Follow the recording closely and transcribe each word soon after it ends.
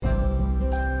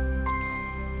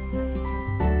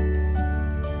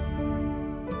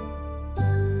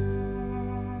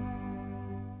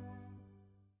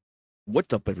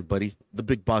What's up, everybody? The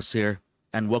Big Boss here,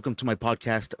 and welcome to my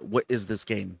podcast, What is This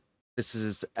Game? This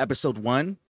is episode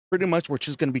one. Pretty much, we're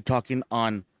just going to be talking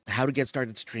on how to get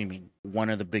started streaming. One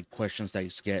of the big questions that I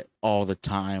used to get all the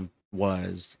time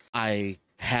was, I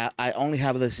only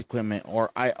have this equipment, or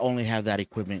I only have that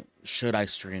equipment. Should I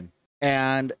stream?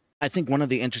 And I think one of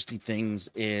the interesting things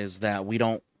is that we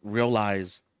don't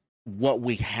realize what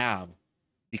we have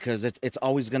because it's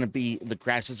always going to be the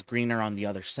grass is greener on the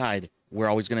other side. We're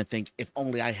always going to think, if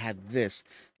only I had this,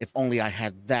 if only I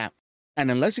had that. And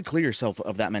unless you clear yourself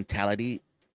of that mentality,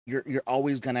 you're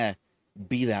always going to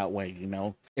be that way, you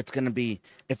know? It's going to be,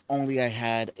 if only I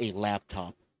had a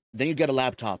laptop. Then you get a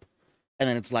laptop, and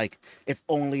then it's like, if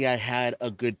only I had a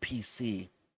good PC.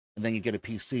 And then you get a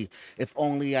PC. If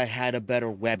only I had a better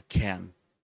webcam.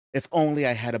 If only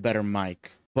I had a better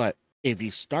mic. But if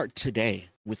you start today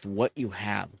with what you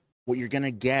have, what you're going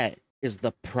to get is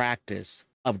the practice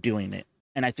of doing it.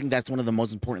 And I think that's one of the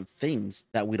most important things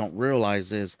that we don't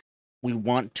realize is we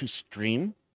want to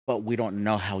stream, but we don't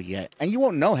know how yet. And you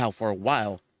won't know how for a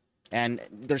while. And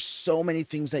there's so many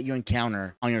things that you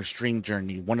encounter on your stream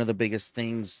journey. One of the biggest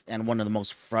things and one of the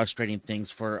most frustrating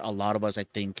things for a lot of us, I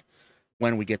think,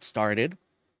 when we get started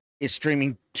is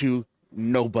streaming to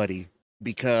nobody.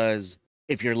 Because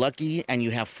if you're lucky and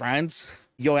you have friends,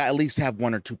 you'll at least have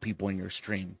one or two people in your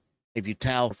stream. If you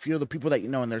tell a few of the people that you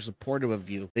know and they're supportive of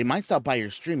you, they might stop by your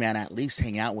stream and at least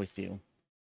hang out with you.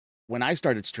 When I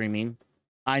started streaming,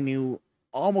 I knew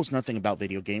almost nothing about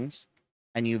video games.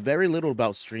 I knew very little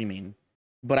about streaming,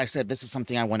 but I said, this is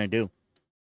something I want to do.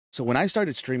 So when I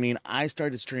started streaming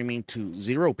to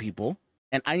zero people,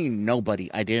 and I knew nobody.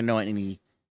 I didn't know any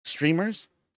streamers.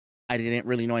 I didn't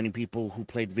really know any people who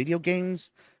played video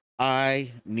games.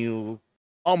 I knew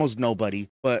almost nobody,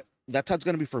 but that's how it's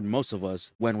going to be for most of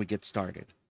us when we get started.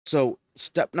 So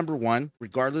step number one,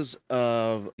 regardless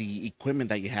of the equipment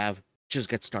that you have, just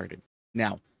get started.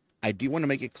 Now, I do want to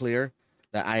make it clear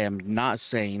that I am not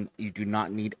saying you do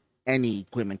not need any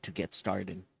equipment to get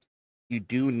started. You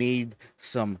do need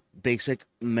some basic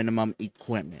minimum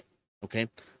equipment. Okay.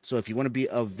 So if you want to be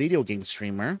a video game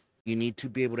streamer, you need to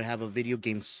be able to have a video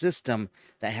game system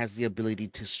that has the ability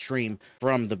to stream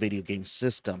from the video game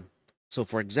system. So,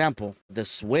 for example, the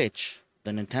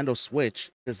Nintendo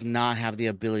Switch, does not have the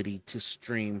ability to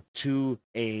stream to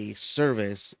a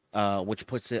service which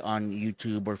puts it on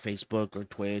YouTube or Facebook or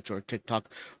Twitch or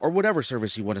TikTok or whatever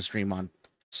service you want to stream on.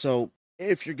 So,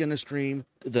 if you're going to stream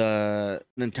the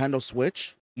Nintendo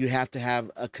Switch, you have to have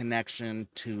a connection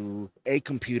to a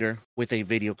computer with a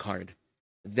video card.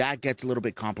 That gets a little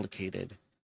bit complicated.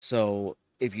 So,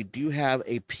 if you do have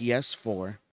a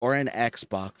PS4 or an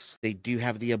Xbox, they do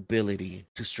have the ability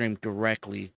to stream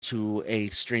directly to a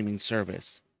streaming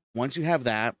service. Once you have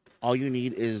that, all you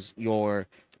need is your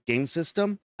game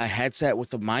system, a headset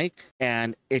with a mic,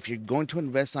 and if you're going to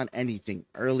invest on anything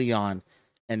early on,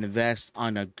 invest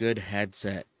on a good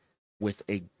headset with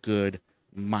a good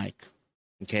mic.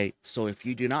 Okay, so if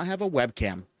you do not have a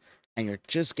webcam and you're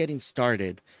just getting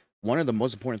started, one of the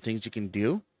most important things you can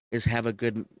do is have a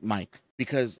good mic.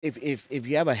 Because if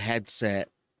you have a headset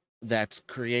that's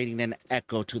creating an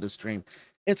echo to the stream,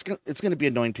 it's going to be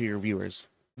annoying to your viewers.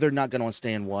 They're not going to want to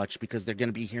stay and watch because they're going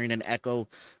to be hearing an echo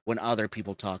when other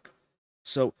people talk.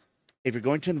 So if you're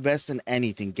going to invest in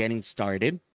anything getting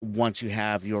started, once you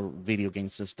have your video game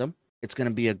system, it's going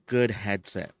to be a good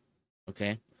headset.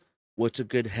 Okay, what's a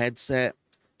good headset?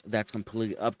 That's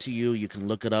completely up to you. You can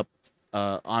look it up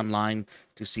online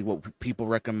to see what people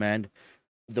recommend.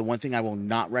 The one thing I will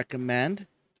not recommend,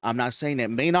 I'm not saying it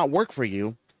may not work for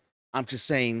you, I'm just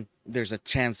saying there's a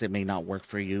chance it may not work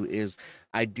for you, is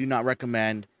I do not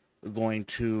recommend going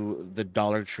to the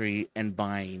Dollar Tree and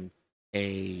buying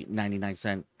a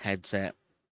 99-cent headset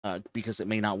because it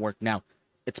may not work. Now,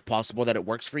 it's possible that it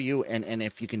works for you, and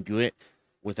if you can do it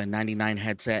with a 99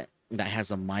 headset that has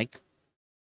a mic,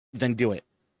 then do it.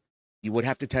 You would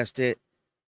have to test it.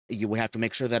 You would have to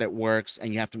make sure that it works,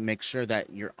 and you have to make sure that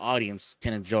your audience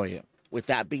can enjoy it. With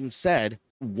that being said,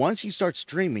 once you start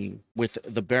streaming with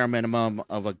the bare minimum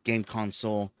of a game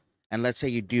console, and let's say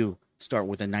you do start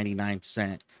with a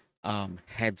 99-cent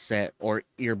headset or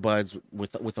earbuds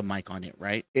with a mic on it,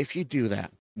 right? If you do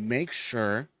that, make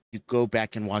sure you go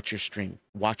back and watch your stream.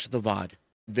 Watch the VOD.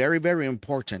 Very, very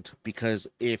important, because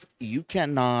if you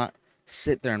cannot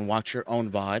sit there and watch your own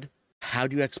VOD, how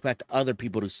do you expect other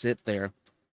people to sit there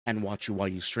and watch you while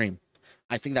you stream?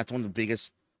 I think that's one of the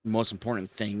biggest, most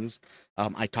important things.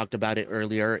 I talked about it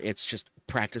earlier. It's just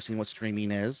practicing what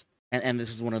streaming is. And this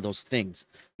is one of those things.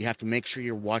 You have to make sure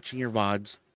you're watching your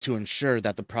VODs to ensure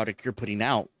that the product you're putting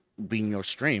out, being your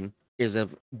stream, is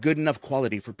of good enough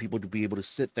quality for people to be able to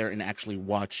sit there and actually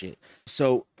watch it.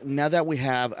 So now that we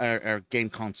have our game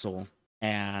console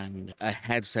and a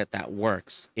headset that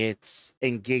works, it's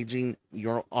engaging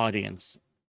your audience.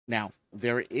 Now,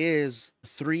 there is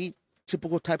three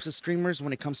typical types of streamers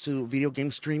when it comes to video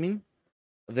game streaming.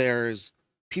 There's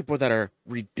people that are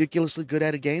ridiculously good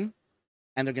at a game,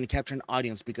 and they're going to capture an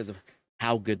audience because of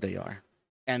how good they are.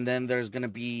 And then there's going to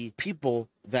be people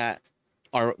that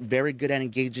are very good at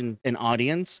engaging an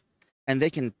audience, and they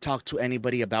can talk to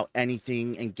anybody about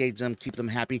anything, engage them, keep them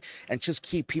happy, and just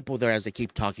keep people there as they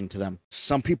keep talking to them.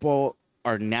 Some people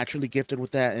are naturally gifted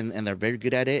with that, and they're very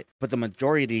good at it, but the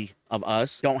majority of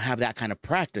us don't have that kind of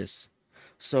practice.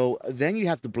 So then you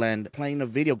have to blend playing a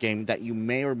video game that you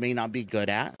may or may not be good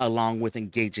at along with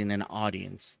engaging an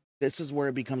audience. This is where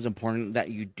it becomes important that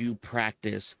you do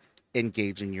practice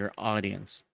engaging your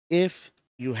audience. If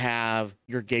you have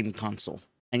your game console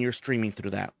and you're streaming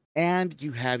through that, and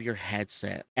you have your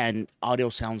headset and audio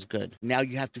sounds good, now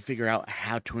you have to figure out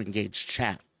how to engage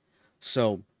chat.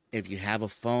 So if you have a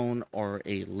phone or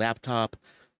a laptop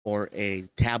or a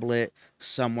tablet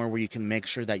somewhere where you can make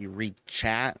sure that you read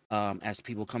chat as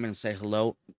people come in and say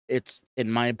hello, it's,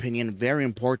 in my opinion, very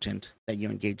important that you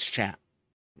engage chat.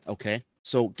 Okay,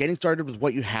 so getting started with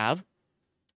what you have,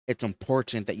 it's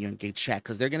important that you engage chat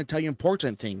because they're going to tell you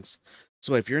important things.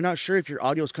 So if you're not sure if your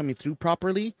audio is coming through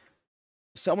properly,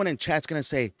 someone in chat's going to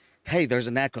say, hey, there's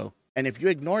an echo. And if you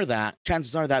ignore that,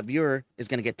 chances are that viewer is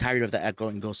going to get tired of the echo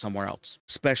and go somewhere else.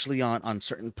 Especially on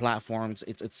certain platforms,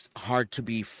 it's hard to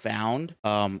be found.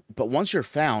 But once you're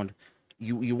found,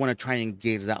 you want to try and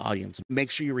engage that audience.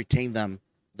 Make sure you retain them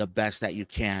the best that you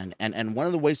can. And one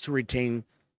of the ways to retain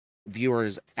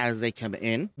viewers as they come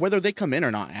in, whether they come in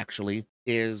or not, actually,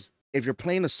 is if you're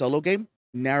playing a solo game,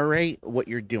 narrate what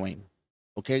you're doing.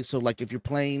 Okay, so like if you're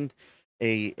playing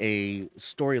a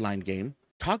storyline game,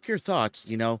 talk your thoughts.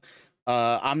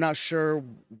 I'm not sure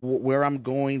where I'm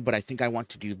going, but I think I want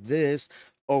to do this.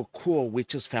 Oh, cool, we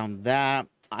just found that.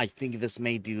 I think this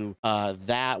may do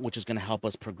that, which is going to help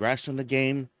us progress in the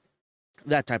game.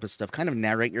 That type of stuff. Kind of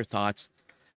narrate your thoughts.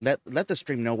 Let the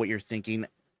stream know what you're thinking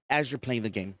as you're playing the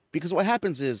game. Because what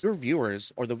happens is your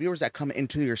viewers, or the viewers that come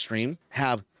into your stream,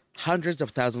 have hundreds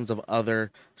of thousands of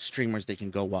other streamers they can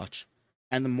go watch.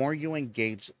 And the more you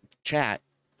engage chat,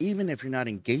 even if you're not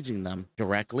engaging them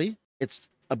directly, it's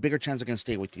a bigger chance they're going to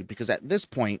stay with you. Because at this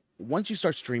point, once you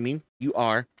start streaming, you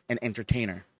are an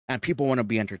entertainer and people want to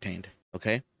be entertained.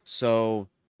 Okay, so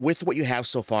with what you have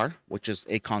so far, which is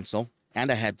a console and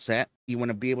a headset, you want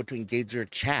to be able to engage your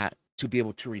chat to be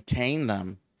able to retain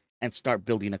them and start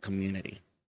building a community.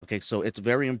 Okay, so it's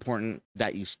very important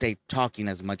that you stay talking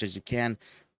as much as you can.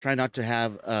 Try not to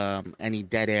have any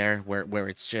dead air where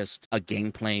it's just a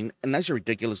game playing. Unless you're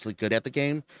ridiculously good at the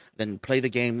game, then play the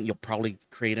game. You'll probably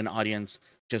create an audience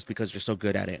just because you're so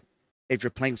good at it. If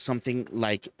you're playing something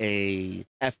like a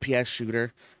FPS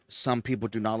shooter, some people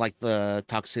do not like the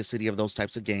toxicity of those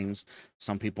types of games.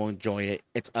 Some people enjoy it.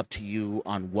 It's up to you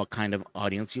on what kind of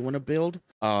audience you want to build.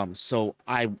 So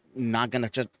I'm not going to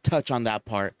just touch on that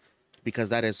part because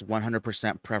that is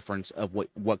 100% preference of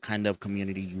what kind of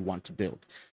community you want to build.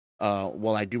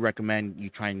 Well, I do recommend you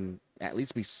try and at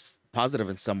least be positive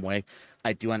in some way.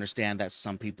 I do understand that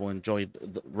some people enjoy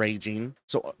the raging,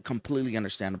 so completely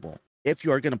understandable. If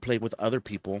you are going to play with other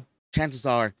people, chances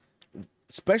are,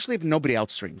 especially if nobody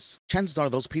else streams, chances are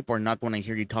those people are not going to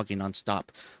hear you talking nonstop.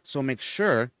 So make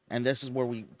sure, and this is where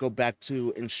we go back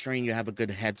to ensuring you have a good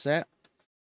headset.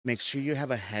 Make sure you have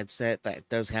a headset that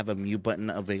does have a mute button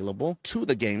available to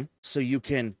the game so you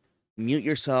can mute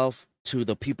yourself to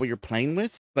the people you're playing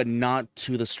with, but not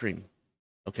to the stream.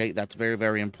 Okay, that's very,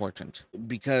 very important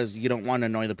because you don't want to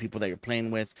annoy the people that you're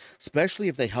playing with, especially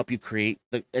if they help you create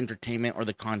the entertainment or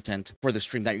the content for the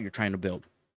stream that you're trying to build.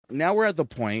 Now we're at the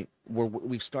point where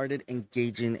we've started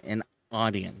engaging an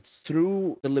audience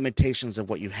through the limitations of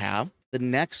what you have. The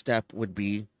next step would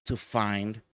be to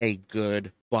find a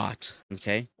good bot.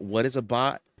 Okay, what is a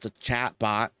bot? It's a chat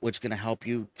bot, which is going to help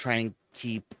you try and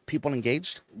keep people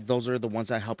engaged. Those are the ones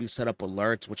that help you set up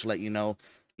alerts, which let you know,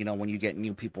 when you get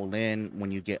new people in,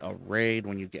 when you get a raid,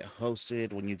 when you get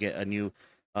hosted, when you get a new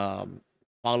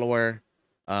follower.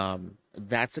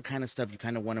 That's the kind of stuff you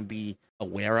kind of want to be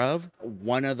aware of.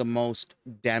 One of the most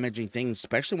damaging things,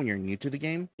 especially when you're new to the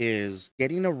game, is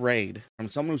getting a raid from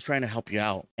someone who's trying to help you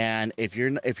out. And if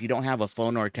you don't have a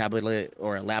phone or a tablet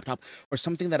or a laptop or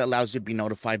something that allows you to be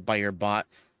notified by your bot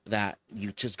that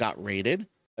you just got raided,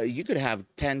 you could have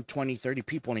 10, 20, 30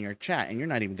 people in your chat and you're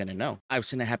not even going to know. I've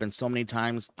seen it happen so many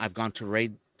times. I've gone to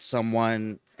raid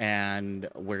someone and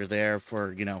we're there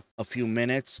for, a few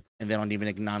minutes, and they don't even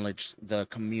acknowledge the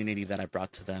community that I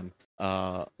brought to them,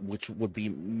 which would be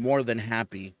more than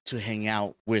happy to hang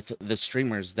out with the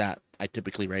streamers that I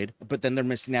typically raid, but then they're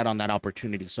missing out on that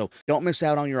opportunity. So don't miss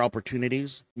out on your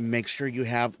opportunities. Make sure you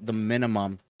have the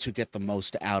minimum to get the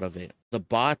most out of it. The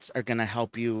bots are going to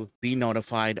help you be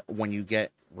notified when you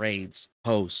get raids,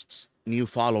 hosts, new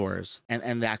followers,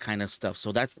 and that kind of stuff.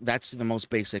 So that's the most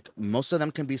basic. Most of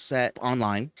them can be set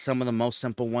online. Some of the most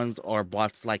simple ones are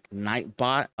bots like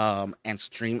Nightbot, and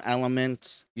Stream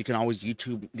Elements. You can always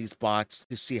YouTube these bots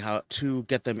to see how to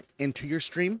get them into your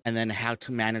stream, and then how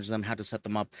to manage them, how to set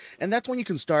them up. And that's when you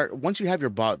can start. Once you have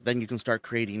your bot, then you can start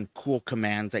creating cool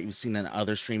commands that you've seen in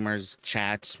other streamers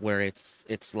chats, where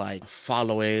it's like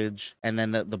followage, and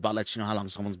then the bot lets you know how long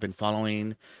someone's been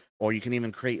following. Or you can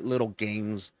even create little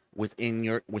games within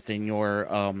your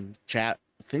chat.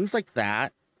 Things like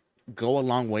that go a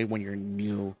long way when you're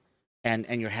new and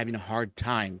you're having a hard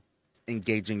time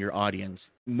engaging your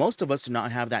audience. Most of us do not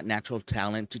have that natural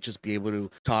talent to just be able to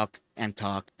talk and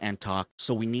talk and talk.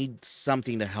 So we need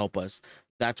something to help us.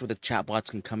 That's where the chatbots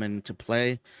can come into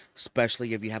play,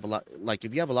 especially if you have a lot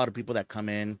of people that come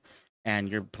in and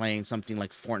you're playing something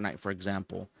like Fortnite, for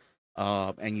example,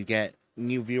 and you get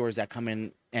new viewers that come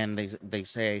in and they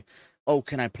say, "Oh,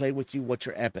 can I play with you? What's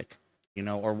your epic?"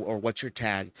 Or what's your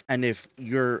tag? And if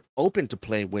you're open to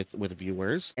play with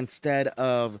viewers, instead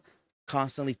of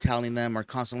constantly telling them or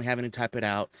constantly having to type it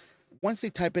out, once they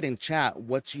type it in chat,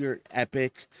 what's your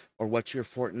epic or what's your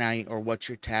Fortnite or what's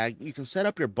your tag, you can set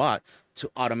up your bot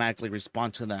to automatically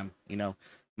respond to them.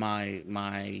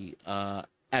 My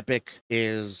epic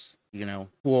is,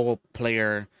 cool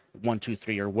player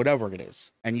 123 or whatever it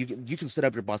is, and you can set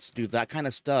up your bots to do that kind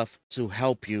of stuff to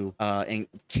help you and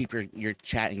keep your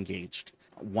chat engaged.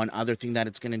 One other thing that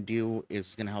it's going to do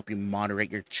is going to help you moderate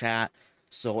your chat,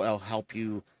 so it'll help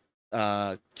you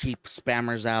keep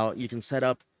spammers out. You can set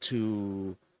up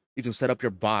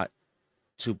your bot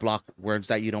to block words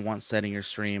that you don't want said in your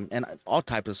stream, and all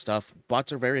types of stuff.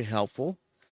 Bots are very helpful.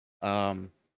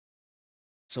 um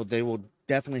so they will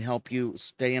definitely help you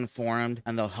stay informed,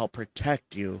 and they'll help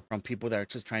protect you from people that are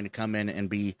just trying to come in and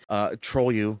be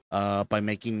troll you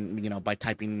by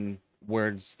typing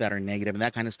words that are negative and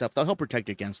that kind of stuff. They'll help protect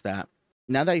you against that.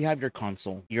 Now that you have your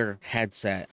console, your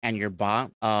headset, and your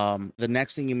bot, the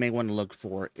next thing you may want to look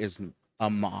for is a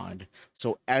mod.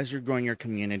 So as you're growing your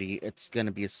community, it's going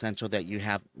to be essential that you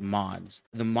have mods.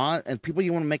 The mod and people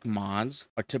you want to make mods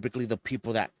are typically the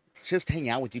people that just hang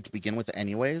out with you to begin with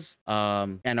anyways,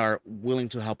 and are willing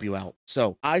to help you out.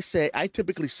 So I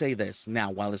typically say this. Now,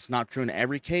 while it's not true in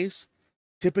every case,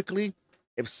 typically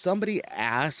if somebody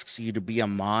asks you to be a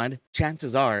mod,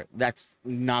 chances are that's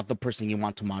not the person you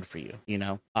want to mod for you,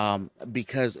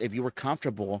 because if you were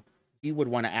comfortable, you would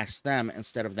want to ask them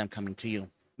instead of them coming to you.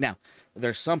 Now,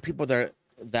 there's some people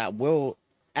that will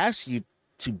ask you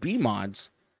to be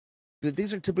mods, but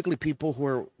these are typically people who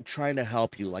are trying to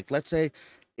help you. Like, let's say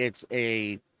it's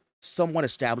a somewhat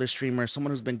established streamer,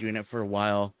 someone who's been doing it for a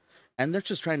while, and they're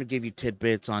just trying to give you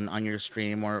tidbits on your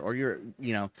stream, or your,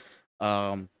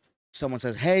 someone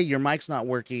says, "Hey, your mic's not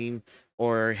working,"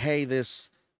 or, "Hey, this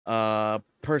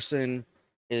person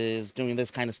is doing this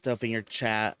kind of stuff in your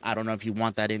chat. I don't know if you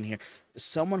want that in here."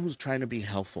 Someone who's trying to be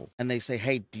helpful, and they say,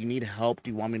 "Hey, do you need help?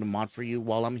 Do you want me to mod for you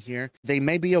while I'm here?" They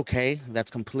may be okay. That's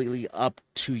completely up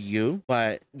to you,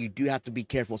 but you do have to be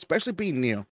careful, especially being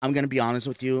new. I'm going to be honest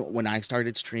with you. When I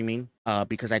started streaming,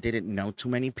 because I didn't know too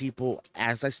many people,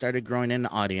 as I started growing an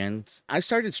audience, I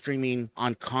started streaming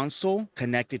on console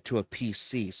connected to a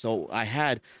PC. So I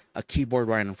had a keyboard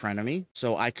right in front of me,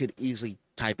 so I could easily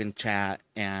type in chat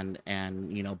and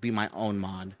be my own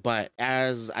mod. But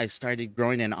as I started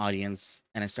growing an audience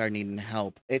and I started needing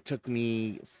help, it took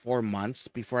me 4 months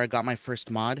before I got my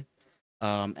first mod.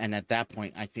 And at that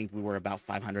point, I think we were about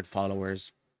 500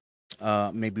 followers,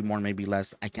 maybe more, maybe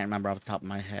less. I can't remember off the top of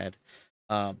my head.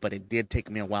 But it did take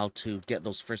me a while to get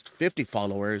those first 50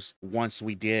 followers. Once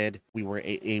we did, we were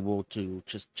able to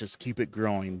just keep it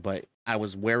growing. But I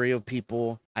was wary of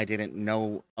people. I didn't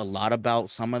know a lot about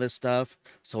some of this stuff,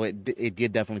 so it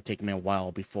did definitely take me a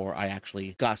while before I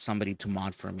actually got somebody to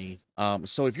mod for me.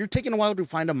 So if you're taking a while to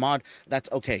find a mod, that's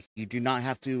okay. You do not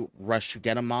have to rush to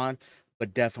get a mod,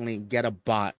 but definitely get a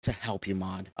bot to help you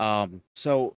mod.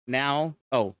 So now,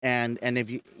 and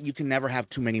if you can never have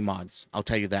too many mods, I'll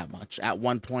tell you that much. At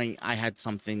one point, I had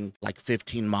something like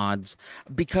 15 mods,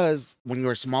 because when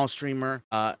you're a small streamer,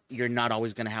 you're not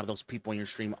always gonna have those people in your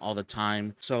stream all the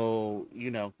time. So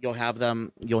you'll have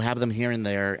them here and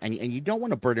there, and you don't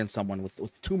want to burden someone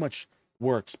with too much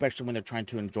work, especially when they're trying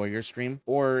to enjoy your stream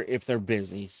or if they're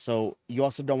busy. So you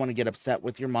also don't want to get upset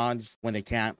with your mods when they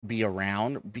can't be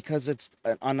around, because it's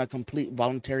on a complete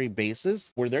voluntary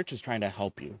basis where they're just trying to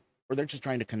help you or they're just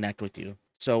trying to connect with you.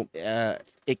 So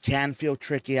it can feel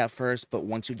tricky at first, but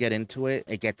once you get into it,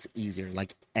 it gets easier,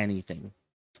 like anything.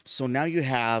 So now you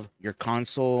have your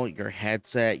console, your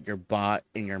headset, your bot,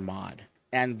 and your mod,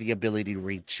 and the ability to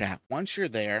read chat. Once you're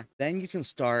there, then you can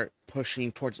start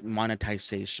pushing towards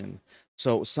monetization.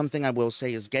 So something I will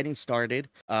say is getting started.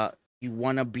 You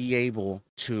want to be able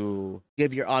to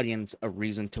give your audience a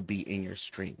reason to be in your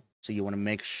stream. So you want to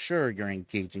make sure you're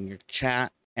engaging your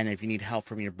chat. And if you need help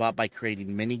from your bot by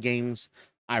creating mini games,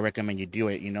 I recommend you do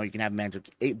it. You know, you can have Magic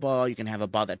 8 Ball, you can have a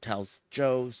bot that tells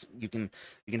jokes, you can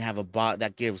have a bot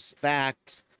that gives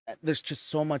facts. There's just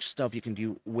so much stuff you can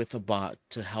do with a bot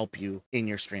to help you in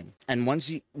your stream. And once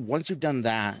you've done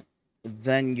that,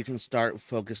 then you can start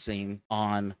focusing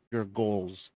on your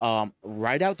goals.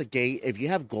 Right out the gate, if you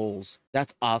have goals,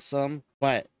 that's awesome,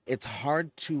 but it's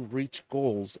hard to reach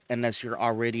goals unless you're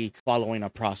already following a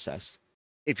process.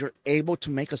 If you're able to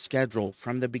make a schedule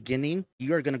from the beginning,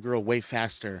 you are going to grow way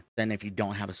faster than if you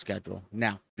don't have a schedule.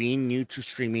 Now, being new to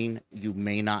streaming, you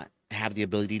may not have the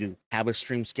ability to have a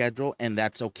stream schedule, and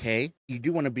that's okay. You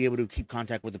do want to be able to keep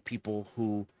contact with the people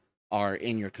who are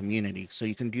in your community. So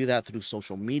you can do that through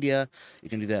social media, you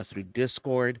can do that through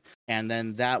Discord, and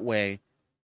then that way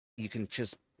you can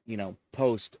just,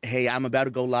 post, hey, I'm about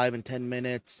to go live in 10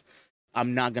 minutes.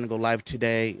 I'm not going to go live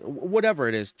today, whatever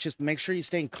it is. Just make sure you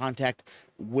stay in contact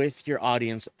with your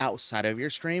audience outside of your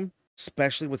stream,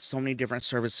 especially with so many different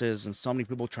services and so many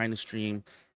people trying to stream.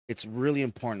 It's really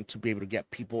important to be able to get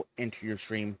people into your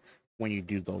stream when you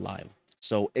do go live.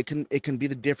 So it can be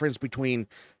the difference between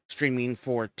streaming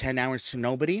for 10 hours to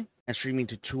nobody and streaming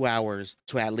to 2 hours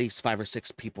to at least 5 or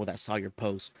 6 people that saw your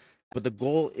post. But the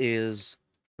goal is,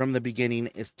 from the beginning,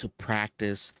 is to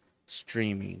practice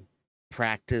streaming,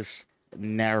 practice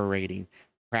narrating,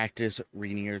 practice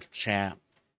reading your chat,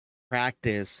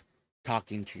 practice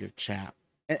talking to your chat.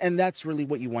 And that's really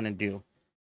what you want to do.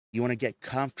 You want to get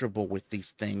comfortable with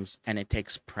these things, and it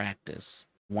takes practice.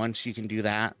 Once you can do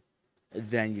that,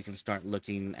 then you can start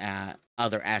looking at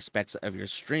other aspects of your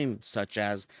stream, such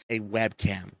as a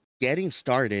webcam. Getting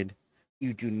started,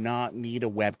 you do not need a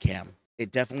webcam.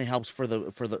 It definitely helps for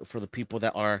the people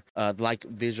that are like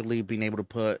visually being able to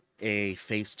put a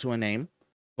face to a name,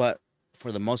 but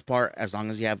for the most part, as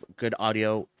long as you have good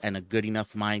audio and a good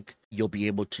enough mic, you'll be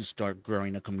able to start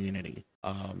growing a community.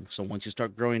 So once you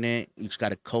start growing it, you just got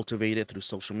to cultivate it through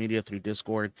social media, through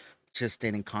Discord, just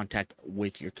staying in contact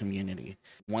with your community.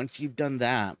 Once you've done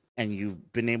that and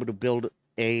you've been able to build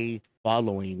a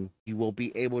following, you will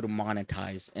be able to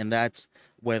monetize. And that's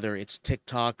whether it's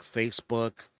TikTok,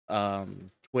 Facebook,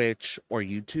 Twitch, or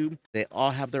YouTube. They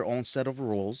all have their own set of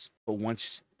rules. But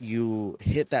once you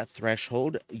hit that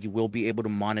threshold, you will be able to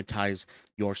monetize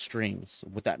your streams.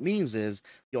 What that means is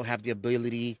you'll have the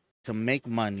ability to make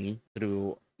money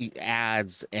through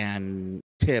ads and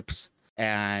tips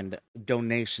and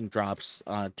donation drops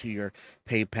to your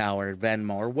PayPal or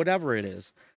Venmo or whatever it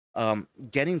is.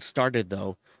 Getting started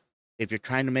though, if you're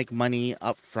trying to make money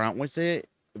up front with it,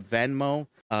 Venmo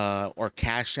or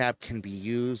Cash App can be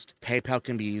used. PayPal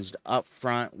can be used up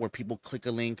front, where people click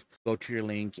a link, go to your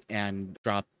link, and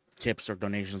drop tips or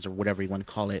donations or whatever you want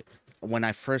to call it. When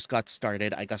I first got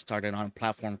started, I got started on a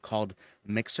platform called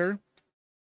Mixer,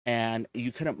 and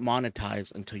you couldn't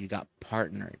monetize until you got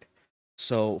partnered.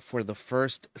 So for the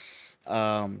first 6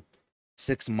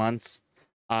 months,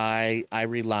 I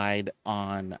relied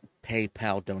on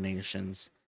PayPal donations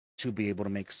to be able to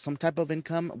make some type of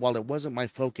income. While it wasn't my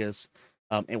focus,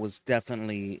 it was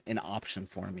definitely an option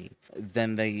for me.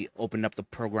 Then they opened up the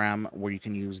program where you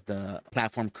can use the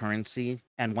platform currency,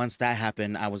 and once that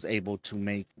happened, I was able to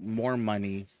make more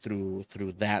money through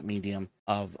that medium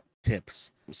of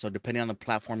tips. So depending on the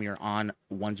platform you're on,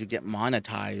 once you get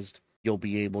monetized, you'll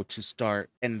be able to start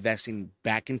investing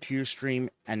back into your stream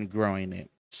and growing it.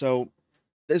 So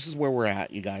this is where we're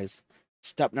at, you guys.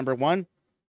 Step number one,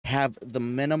 have the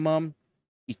minimum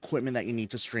equipment that you need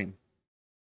to stream.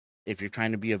 If you're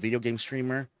trying to be a video game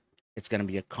streamer, it's going to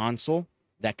be a console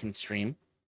that can stream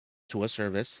to a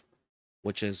service,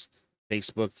 which is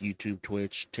Facebook, YouTube,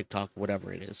 Twitch, TikTok,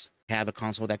 whatever it is. Have a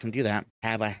console that can do that.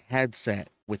 Have a headset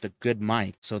with a good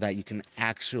mic so that you can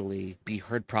actually be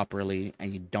heard properly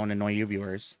and you don't annoy your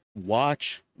viewers.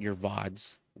 Watch your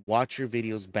VODs, watch your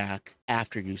videos back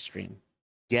after you stream.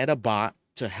 Get a bot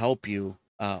to help you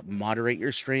moderate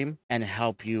your stream and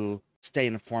help you stay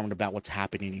informed about what's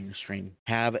happening in your stream.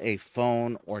 Have a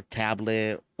phone or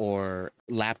tablet or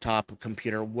laptop,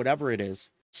 computer, whatever it is,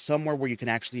 somewhere where you can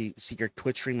actually see your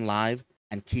Twitch stream live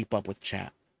and keep up with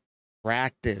chat.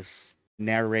 Practice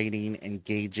narrating,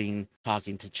 engaging,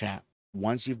 talking to chat.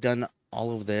 Once you've done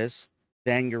all of this,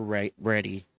 then you're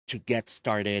ready to get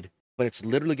started. But it's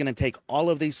literally going to take all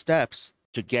of these steps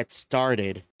to get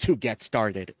started,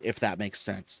 if that makes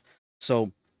sense.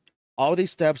 So all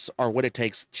these steps are what it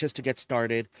takes just to get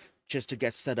started, just to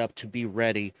get set up to be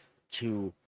ready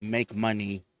to make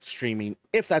money streaming,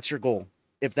 if that's your goal.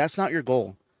 If that's not your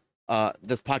goal,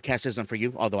 this podcast isn't for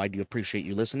you, although I do appreciate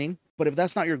you listening. But if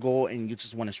that's not your goal and you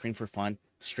just want to stream for fun,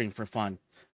 stream for fun.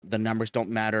 The numbers don't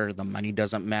matter, the money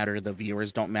doesn't matter, the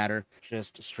viewers don't matter,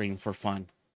 just stream for fun.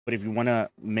 But if you want to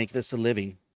make this a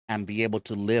living and be able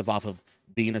to live off of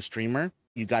being a streamer,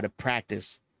 you got to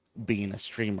practice being a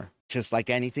streamer. Just like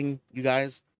anything, you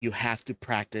guys, you have to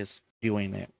practice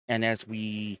doing it. And as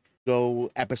we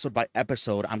go episode by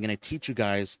episode, I'm going to teach you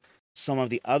guys some of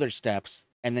the other steps.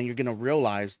 And then you're going to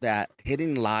realize that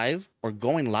hitting live or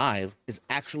going live is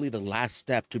actually the last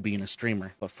step to being a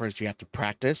streamer. But first you have to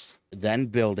practice, then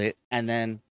build it. And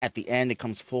then at the end, it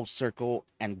comes full circle,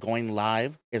 and going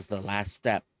live is the last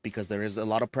step because there is a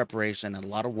lot of preparation and a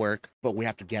lot of work, but we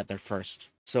have to get there first.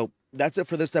 So that's it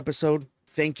for this episode.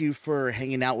 Thank you for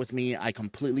hanging out with me. I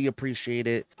completely appreciate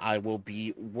it. I will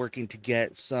be working to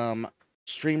get some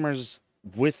streamers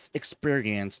with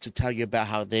experience to tell you about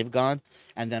how they've gone.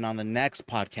 And then on the next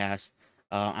podcast,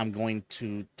 I'm going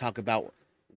to talk about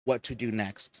what to do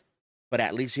next. But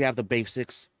at least you have the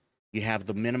basics, you have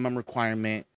the minimum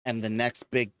requirement. And the next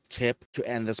big tip to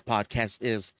end this podcast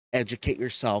is educate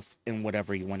yourself in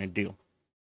whatever you want to do.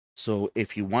 So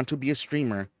if you want to be a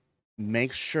streamer,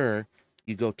 make sure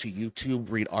you go to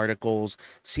YouTube, read articles,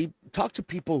 talk to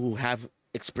people who have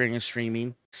experience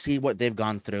streaming, see what they've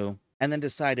gone through, and then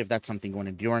decide if that's something you want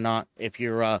to do or not. If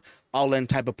you're a all-in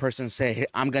type of person, say, hey,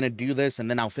 I'm going to do this and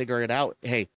then I'll figure it out.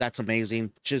 Hey, that's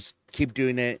amazing. Just keep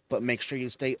doing it, but make sure you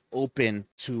stay open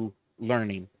to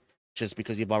learning. Just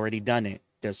because you've already done it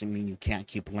doesn't mean you can't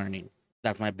keep learning.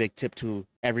 That's my big tip to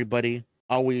everybody.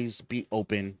 Always be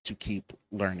open to keep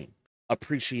learning.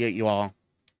 Appreciate you all.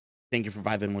 Thank you for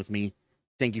vibing with me.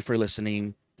 Thank you for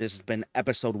listening. This has been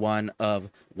episode 1 of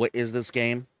What Is This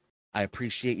Game? I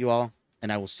appreciate you all,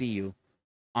 and I will see you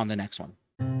on the next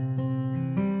one.